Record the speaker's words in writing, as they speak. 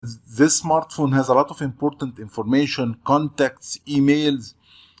this smartphone has a lot of important information, contacts, emails,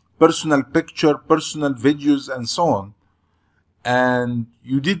 personal picture, personal videos, and so on, and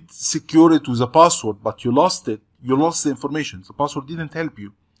you did secure it with a password, but you lost it, you lost the information. The password didn't help you.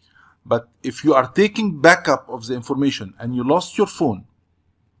 But if you are taking backup of the information and you lost your phone,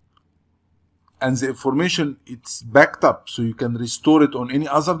 and the information it's backed up so you can restore it on any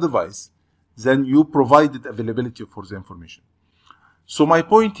other device, then you provided availability for the information. So my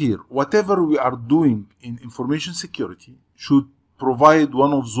point here, whatever we are doing in information security should provide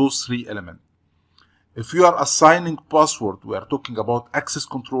one of those three elements. If we are assigning password, we are talking about access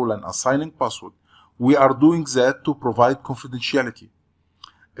control and assigning password, we are doing that to provide confidentiality.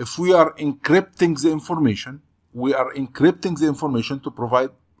 If we are encrypting the information, we are encrypting the information to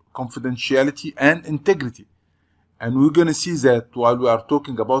provide confidentiality and integrity. And we're going to see that while we are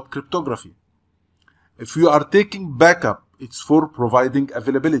talking about cryptography. If you are taking backup, it's for providing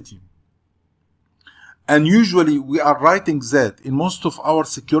availability. And usually we are writing that in most of our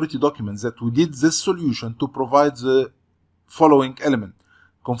security documents that we did this solution to provide the following element: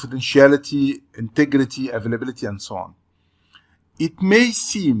 confidentiality, integrity, availability, and so on. It may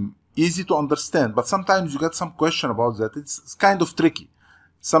seem easy to understand, but sometimes you get some question about that. It's kind of tricky.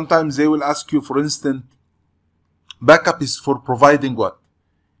 Sometimes they will ask you, for instance, backup is for providing what?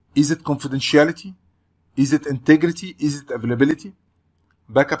 Is it confidentiality? Is it integrity? Is it availability?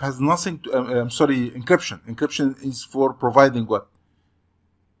 Backup has nothing to, encryption. Encryption is for providing what?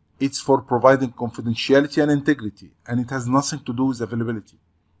 It's for providing confidentiality and integrity, and it has nothing to do with availability.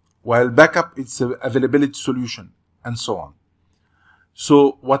 While backup, it's an availability solution, and so on.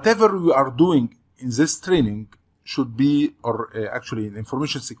 So whatever we are doing in this training should be, or actually in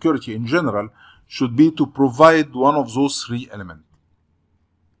information security in general, should be to provide one of those three elements.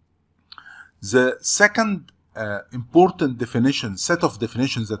 The second important definition, set of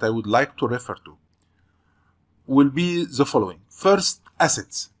definitions that I would like to refer to will be the following. First,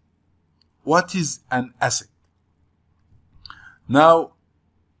 assets. What is an asset? Now,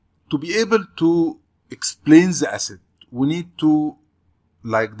 to be able to explain the asset, we need to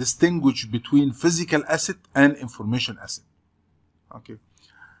distinguish between physical asset and information asset. Okay.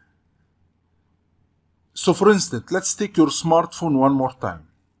 So for instance, let's take your smartphone one more time.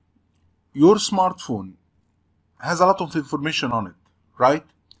 Your smartphone has a lot of information on it, right?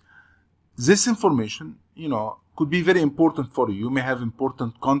 This information, could be very important for you. You may have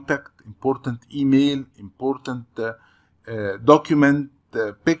important contact, important email, important document,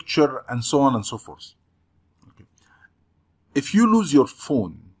 picture, and so on and so forth. Okay. If you lose your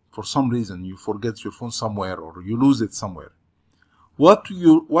phone for some reason, you forget your phone somewhere or you lose it somewhere, what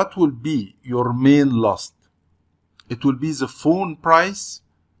will be your main loss? It will be the phone price,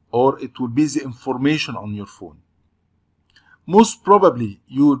 or it will be the information on your phone. Most probably,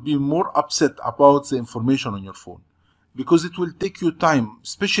 you will be more upset about the information on your phone because it will take you time,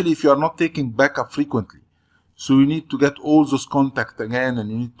 especially if you are not taking backup frequently. So you need to get all those contacts again, and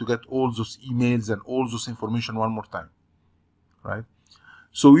you need to get all those emails and all those information one more time, right?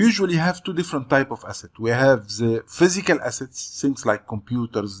 So we usually have two different types of assets. We have the physical assets, things like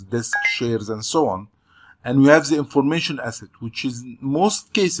computers, desk, shares, and so on. And we have the information asset, which is in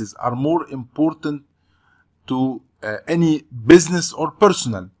most cases are more important to any business or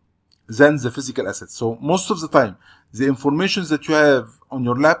personal than the physical assets. So most of the time, the information that you have on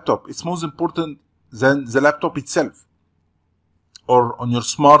your laptop, it's most important than the laptop itself, or on your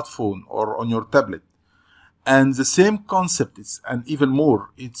smartphone, or on your tablet. And the same concept is, and even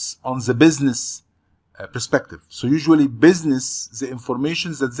more, it's on the business perspective. So usually business, the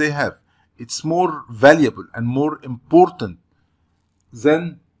information that they have, it's more valuable and more important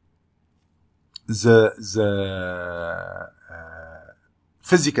than the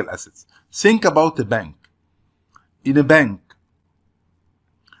physical assets. Think about a bank. In a bank,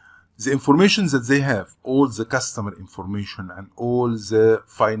 the information that they have, all the customer information and all the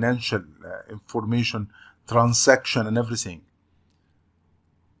financial information, transaction and everything,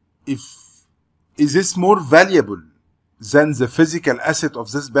 is this more valuable than the physical asset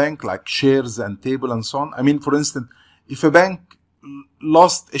of this bank, like shares and table and so on? I mean, for instance, if a bank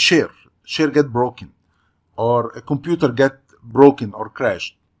lost a share get broken, or a computer get broken or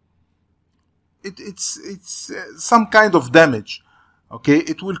crashed, it's some kind of damage. Okay,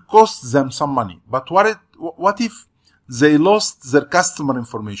 it will cost them some money. But what if they lost their customer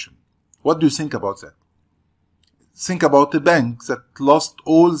information? What do you think about that? Think about a bank that lost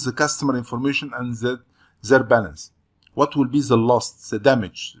all the customer information and their balance. What will be the loss, the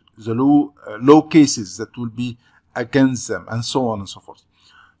damage, the low cases that will be against them, and so on and so forth.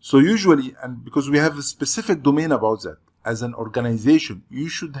 So usually, and because we have a specific domain about that, as an organization, you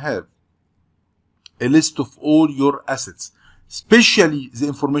should have a list of all your assets, especially the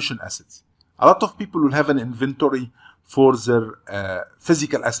information assets. A lot of people will have an inventory for their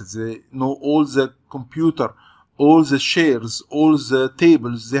physical assets. They know all the computer, all the shares, all the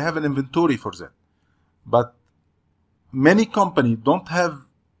tables. They have an inventory for that. But many companies don't have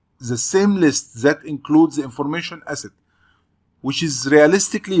the same list that includes the information asset, which is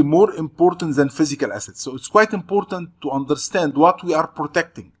realistically more important than physical assets. So it's quite important to understand what we are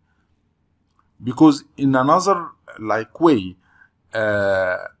protecting. Because in another way,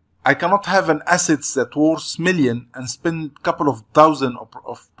 I cannot have an assets that worth million and spend a couple of thousand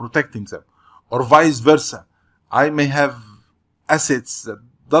of protecting them, or vice versa. I may have assets that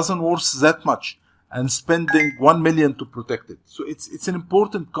doesn't worth that much and spending 1 million to protect it. So it's an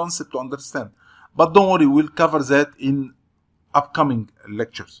important concept to understand. But don't worry, we'll cover that in upcoming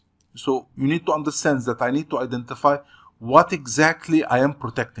lectures. So you need to understand that I need to identify what exactly I am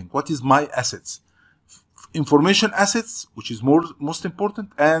protecting. What is my assets? Information assets, which is most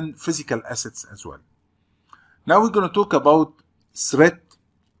important, and physical assets as well. Now we're going to talk about threat,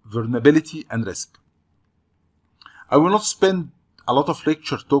 vulnerability, and risk. I will not spend a lot of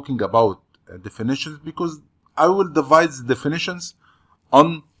lecture talking about definitions, because I will divide the definitions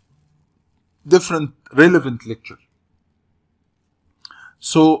on different relevant lectures.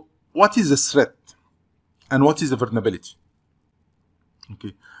 So what is a threat and what is a vulnerability?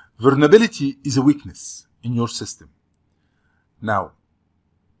 Okay, vulnerability is a weakness in your system. Now,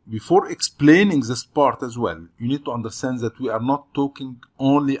 before explaining this part as well, you need to understand that we are not talking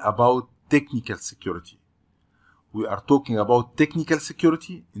only about technical security. We are talking about technical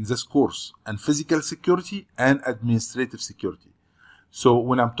security in this course, and physical security and administrative security. So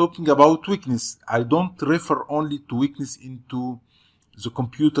when I'm talking about weakness, I don't refer only to weakness into the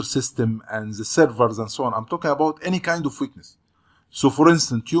computer system and the servers and so on. I'm talking about any kind of weakness. So for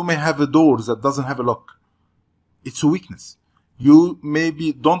instance, you may have a door that doesn't have a lock. It's a weakness. You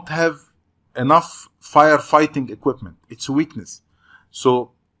maybe don't have enough firefighting equipment. It's a weakness.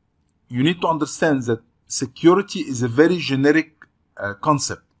 So you need to understand that security is a very generic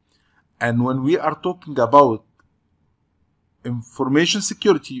concept. And when we are talking about information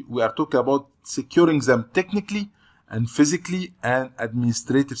security, we are talking about securing them technically and physically, and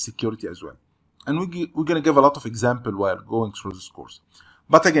administrative security as well. And we're going to give a lot of examples while going through this course.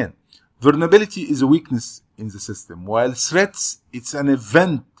 But again, vulnerability is a weakness in the system, while threats, it's an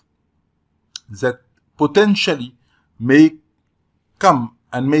event that potentially may come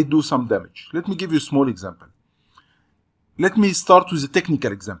and may do some damage. Let me give you a small example. Let me start with a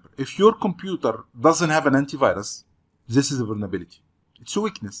technical example. If your computer doesn't have an antivirus, this is a vulnerability. It's a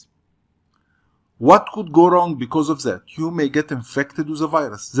weakness. What could go wrong because of that? You may get infected with a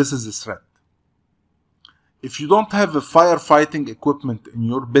virus. This is a threat. If you don't have a firefighting equipment in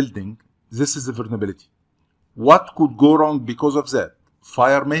your building, this is a vulnerability. What could go wrong because of that?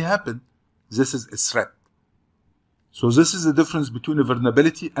 Fire may happen. This is a threat. So this is the difference between a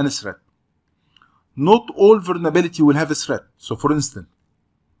vulnerability and a threat. Not all vulnerability will have a threat. So for instance,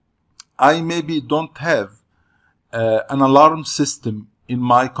 I maybe don't have an alarm system in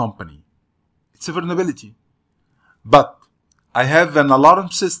my company. It's a vulnerability. But I have an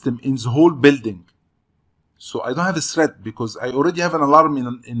alarm system in the whole building. So I don't have a threat because I already have an alarm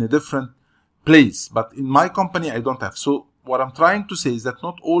in a different place. But in my company, I don't have. So what I'm trying to say is that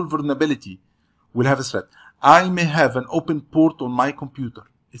not all vulnerability will have a threat. I may have an open port on my computer.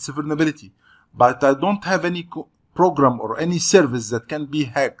 It's a vulnerability. But I don't have any program or any service that can be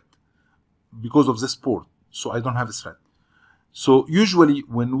hacked because of this port. So I don't have a threat. So usually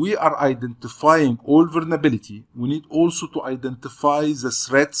when we are identifying all vulnerability, we need also to identify the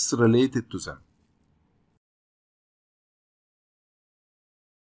threats related to them.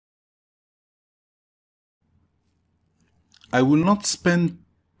 I will not spend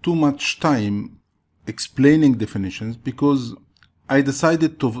too much time explaining definitions because I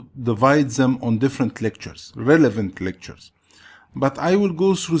decided to divide them on different lectures, relevant lectures. But I will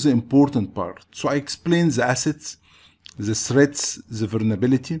go through the important part. So I explain the assets, the threats, the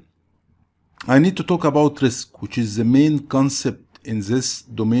vulnerability. I need to talk about risk, which is the main concept in this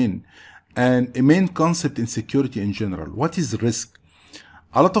domain and a main concept in security in general. What is risk?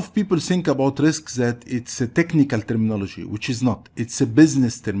 A lot of people think about risk that it's a technical terminology, which is not. It's a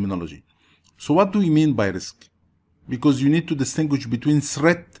business terminology. So what do we mean by risk? Because you need to distinguish between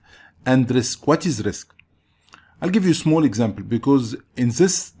threat and risk. What is risk? I'll give you a small example because in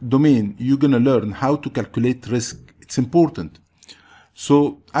this domain, you're going to learn how to calculate risk. It's important.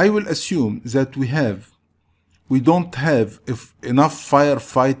 So I will assume that we don't have enough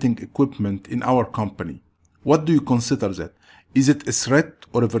firefighting equipment in our company. What do you consider that? Is it a threat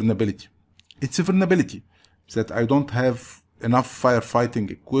or a vulnerability? It's a vulnerability, that I don't have enough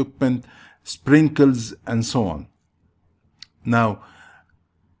firefighting equipment, sprinkles, and so on. Now,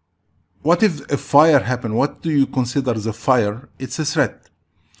 what if a fire happened? What do you consider the fire? It's a threat.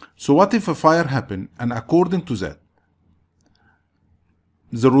 So what if a fire happened, and according to that,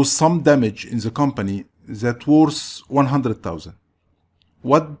 there was some damage in the company that worth 100,000?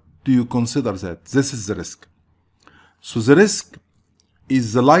 What do you consider that? This is the risk. So the risk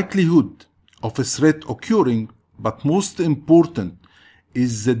is the likelihood of a threat occurring, but most important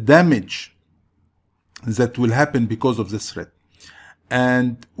is the damage that will happen because of this threat.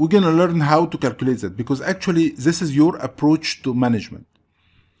 And we're going to learn how to calculate that, because actually this is your approach to management.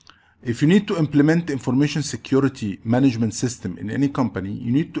 If you need to implement information security management system in any company,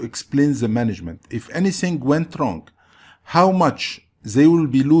 you need to explain the management. If anything went wrong, how much they will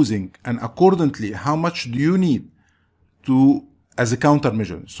be losing, and accordingly, how much do you need to as a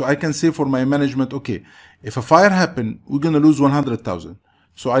countermeasure. So I can say for my management, okay, if a fire happened, we're going to lose 100,000.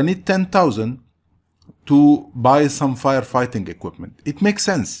 So I need 10,000 to buy some firefighting equipment. It makes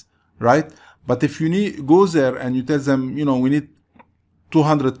sense, right? But if you go there and you tell them, we need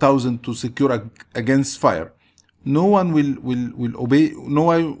 200,000 to secure against fire, no one will obey, no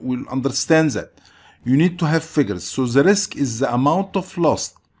one will understand that. You need to have figures. So the risk is the amount of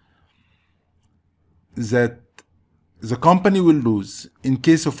loss that the company will lose in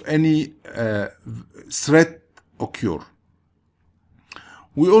case of any threat occur.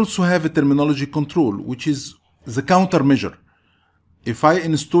 We also have a terminology control, which is the countermeasure. If I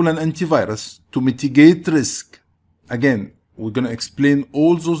install an antivirus to mitigate risk, again, we're going to explain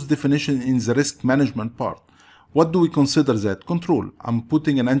all those definitions in the risk management part. What do we consider that? Control. I'm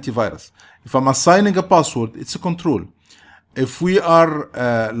putting an antivirus. If I'm assigning a password, it's a control. If we are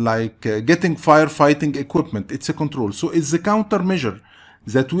getting firefighting equipment, it's a control. So it's the countermeasure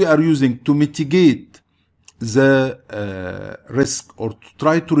that we are using to mitigate the risk, or to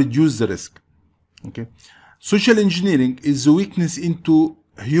try to reduce the risk. Okay. Social engineering is the weakness into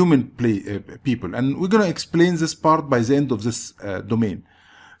human people, and we're going to explain this part by the end of this domain.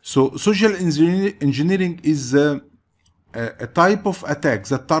 So social engineering is a type of attack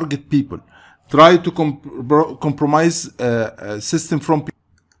that target people, try to compromise a system from people.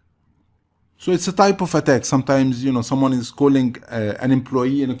 So it's a type of attack. Sometimes, someone is calling an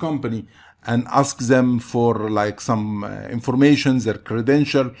employee in a company and asks them for some information, their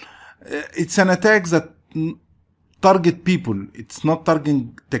credential. It's an attack that target people. It's not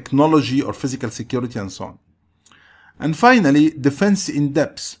targeting technology or physical security and so on. And finally, defense in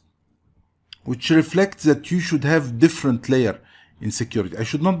depth, which reflects that you should have different layer in security. I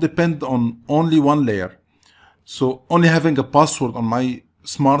should not depend on only one layer. So only having a password on my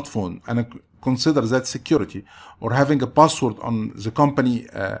smartphone, and I consider that security, or having a password on the company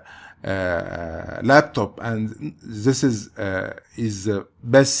laptop, and this is the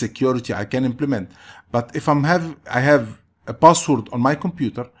best security I can implement. But if I have a password on my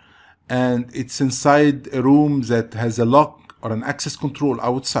computer, and it's inside a room that has a lock or an access control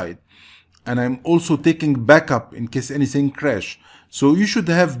outside, and I'm also taking backup in case anything crash. So you should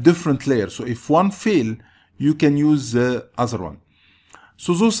have different layers. So if one fail, you can use the other one.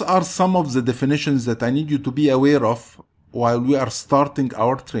 So those are some of the definitions that I need you to be aware of while we are starting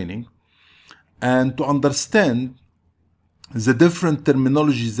our training, and to understand the different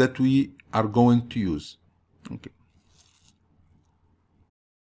terminologies that we are going to use. Okay.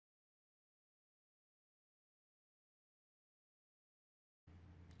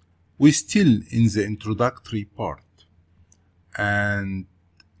 We're still in the introductory part, and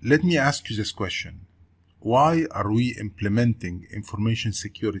let me ask you this question. Why are we implementing information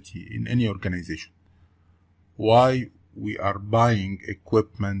security in any organization? Why we are buying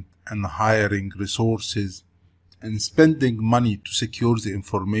equipment and hiring resources and spending money to secure the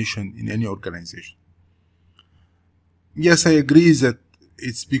information in any organization? Yes, I agree that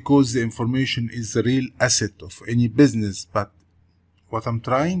it's because the information is the real asset of any business, but what I'm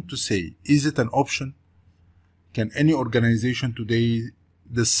trying to say, is it an option? Can any organization today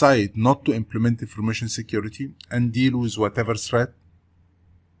decide not to implement information security and deal with whatever threat?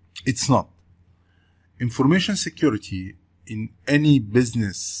 It's not. Information security in any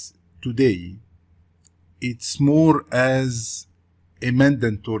business today, it's more as a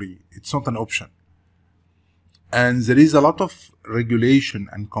mandatory. It's not an option. And there is a lot of regulation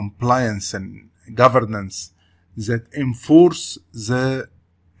and compliance and governance that enforce the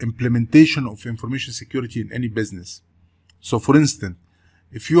implementation of information security in any business. So for instance,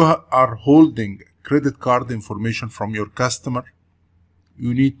 if you are holding credit card information from your customer,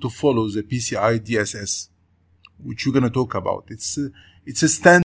 you need to follow the PCI DSS. which we're going to talk about. It's a standard